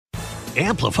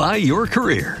Amplify your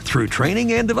career through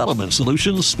training and development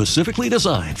solutions specifically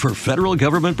designed for federal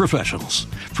government professionals.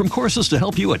 From courses to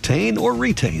help you attain or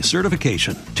retain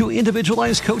certification, to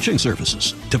individualized coaching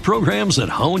services, to programs that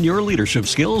hone your leadership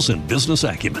skills and business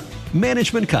acumen,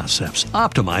 Management Concepts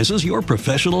optimizes your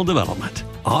professional development.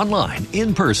 Online,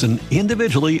 in person,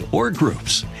 individually, or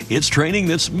groups, it's training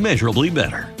that's measurably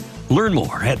better. Learn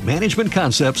more at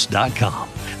managementconcepts.com.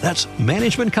 That's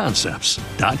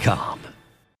managementconcepts.com.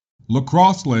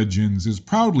 Lacrosse Legends is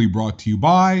proudly brought to you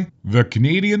by the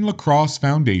Canadian Lacrosse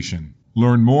Foundation.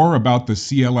 Learn more about the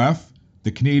CLF,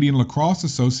 the Canadian Lacrosse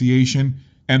Association,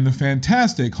 and the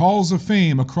fantastic Halls of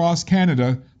Fame across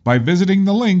Canada by visiting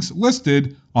the links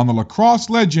listed on the Lacrosse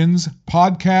Legends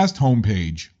podcast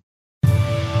homepage.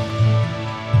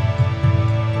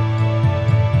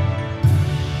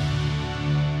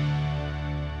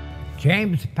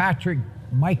 James Patrick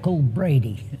Michael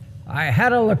Brady. I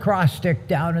had a lacrosse stick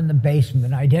down in the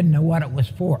basement. I didn't know what it was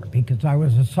for because I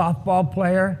was a softball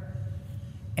player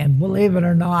and, believe it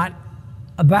or not,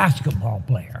 a basketball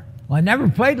player. Well, I never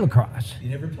played lacrosse.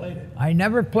 You never played it? I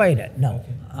never played it, no.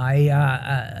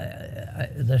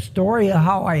 The story of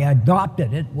how I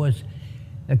adopted it was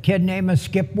a kid named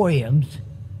Skip Williams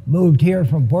moved here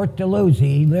from Port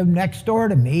Dalhousie. He lived next door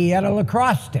to me. He had a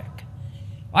lacrosse stick.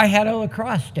 I had a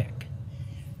lacrosse stick.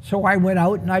 So I went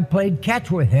out and I played catch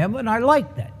with him, and I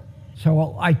liked it.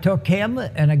 So I took him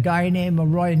and a guy named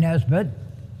Roy Nesbitt,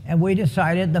 and we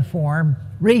decided to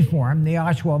reform the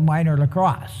Oshawa Minor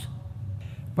Lacrosse.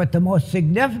 But the most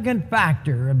significant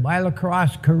factor in my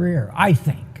lacrosse career, I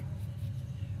think,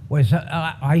 was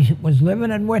I was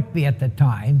living in Whitby at the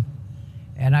time,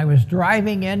 and I was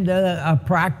driving into a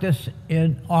practice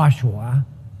in Oshawa,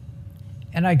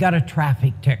 and I got a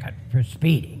traffic ticket for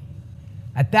speeding.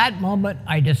 At that moment,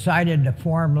 I decided to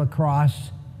form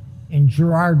lacrosse in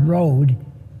Gerard Road,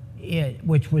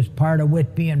 which was part of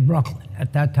Whitby and Brooklyn.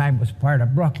 At that time, was part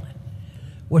of Brooklyn,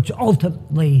 which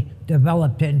ultimately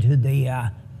developed into the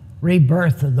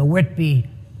rebirth of the Whitby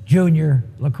Junior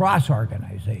Lacrosse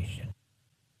Organization.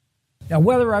 Now,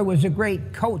 whether I was a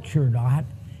great coach or not,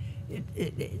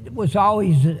 it was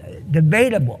always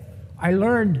debatable. I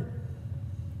learned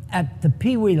at the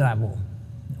Pee Wee level.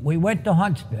 We went to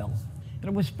Huntsville. And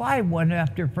it was 5-1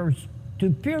 after first 2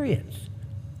 periods.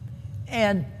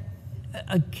 And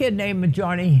a kid named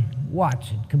Johnny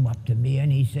Watson come up to me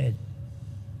and he said,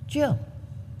 "Jim,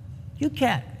 you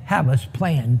can't have us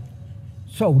playing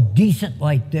so decent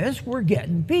like this. We're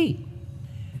getting beat."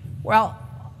 Well,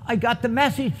 I got the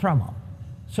message from him.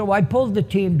 So I pulled the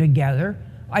team together,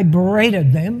 I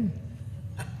berated them,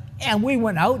 and we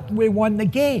went out and we won the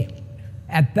game.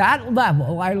 At that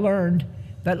level, I learned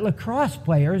that lacrosse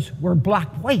players were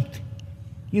black-white.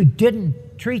 You didn't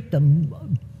treat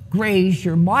them grayish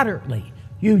or moderately.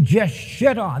 You just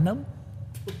shit on them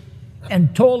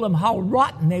and told them how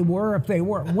rotten they were if they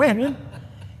weren't winning.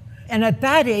 And at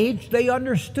that age, they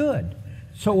understood.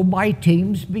 So my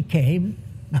teams became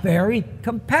very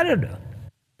competitive.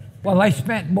 Well, I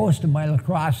spent most of my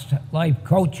lacrosse life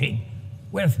coaching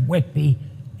with Whitby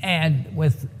and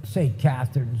with St.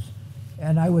 Catharines.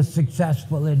 And I was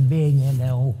successful in being in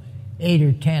 8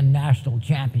 or 10 national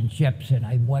championships, and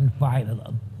I won 5 of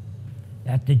them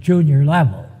at the junior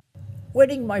level.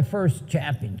 Winning my first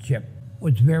championship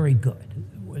was very good.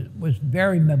 It was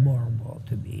very memorable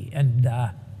to me, and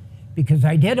because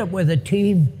I did it with a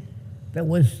team that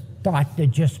was thought to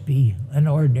just be an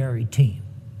ordinary team.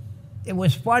 It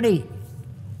was funny,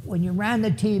 when you ran the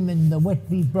team in the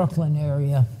Whitby, Brooklyn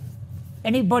area,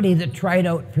 anybody that tried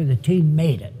out for the team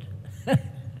made it.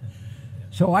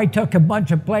 So I took a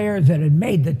bunch of players that had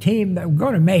made the team that were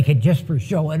going to make it just for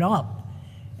showing up.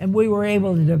 And we were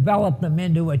able to develop them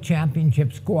into a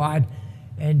championship squad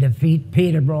and defeat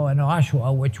Peterborough and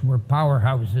Oshawa, which were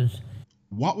powerhouses.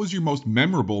 What was your most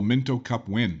memorable Minto Cup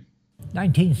win?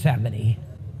 1970.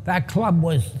 That club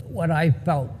was what I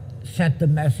felt sent the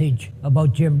message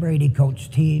about Jim Brady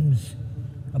coached teams,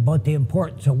 about the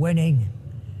importance of winning,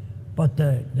 but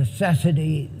the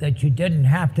necessity that you didn't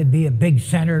have to be a big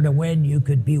center to win. You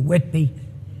could be Whitby.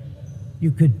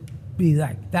 You could be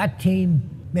like that team.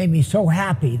 Made me so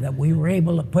happy that we were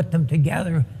able to put them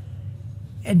together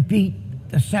and beat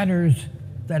the centers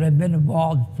that have been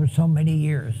involved for so many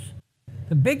years.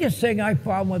 The biggest thing I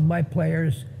found with my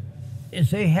players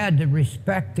is they had to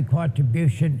respect the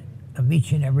contribution of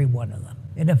each and every one of them.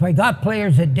 And if I got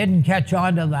players that didn't catch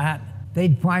on to that,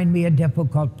 they'd find me a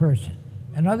difficult person.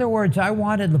 In other words, I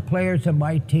wanted the players of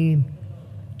my team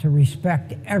to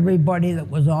respect everybody that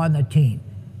was on the team,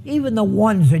 even the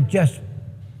ones that just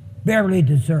barely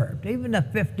deserved, even the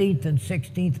 15th and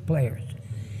 16th players.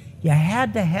 You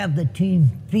had to have the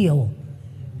team feel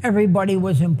everybody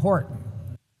was important.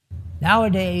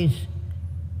 Nowadays,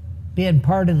 being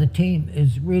part of the team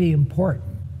is really important.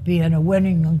 Being a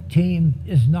winning team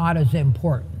is not as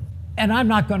important. And I'm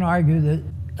not going to argue that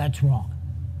that's wrong,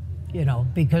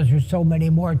 because there's so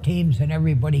many more teams and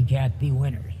everybody can't be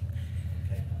winners.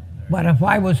 But if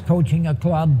I was coaching a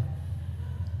club,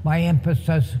 my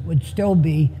emphasis would still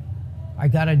be, I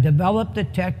got to develop the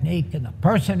technique and the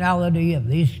personality of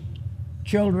these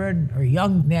children or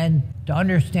young men to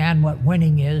understand what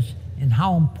winning is and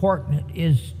how important it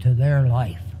is to their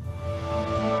life.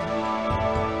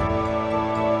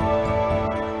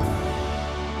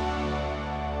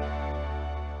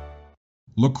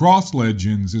 Lacrosse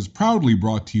Legends is proudly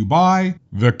brought to you by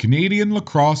the Canadian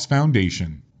Lacrosse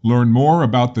Foundation. Learn more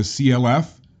about the CLF,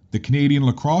 the Canadian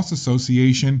Lacrosse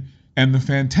Association, and the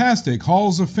fantastic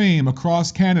Halls of Fame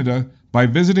across Canada by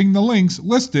visiting the links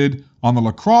listed on the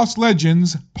Lacrosse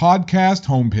Legends podcast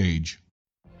homepage.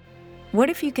 What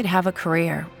if you could have a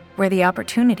career where the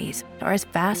opportunities are as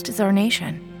vast as our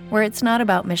nation, where it's not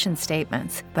about mission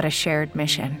statements, but a shared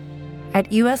mission?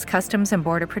 At U.S. Customs and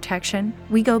Border Protection,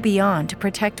 we go beyond to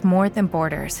protect more than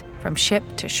borders. From ship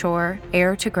to shore,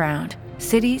 air to ground,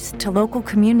 cities to local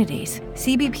communities,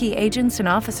 CBP agents and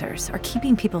officers are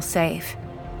keeping people safe.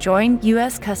 Join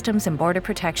U.S. Customs and Border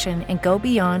Protection and go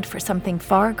beyond for something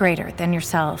far greater than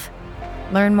yourself.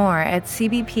 Learn more at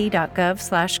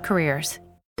cbp.gov/careers.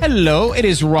 Hello, it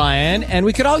is Ryan, and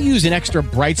we could all use an extra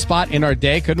bright spot in our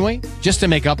day, couldn't we? Just to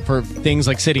make up for things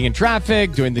like sitting in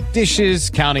traffic, doing the dishes,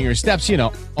 counting your steps,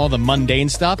 all the mundane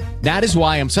stuff. That is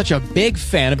why I'm such a big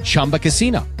fan of Chumba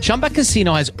Casino. Chumba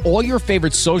Casino has all your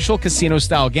favorite social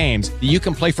casino-style games that you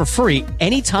can play for free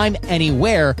anytime,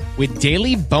 anywhere with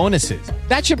daily bonuses.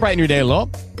 That should brighten your day a little.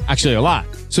 Actually, a lot.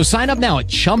 So sign up now at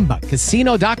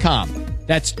ChumbaCasino.com.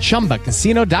 That's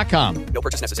ChumbaCasino.com. No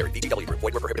purchase necessary. VGW Group.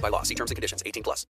 Void where prohibited by law. See terms and conditions. 18+.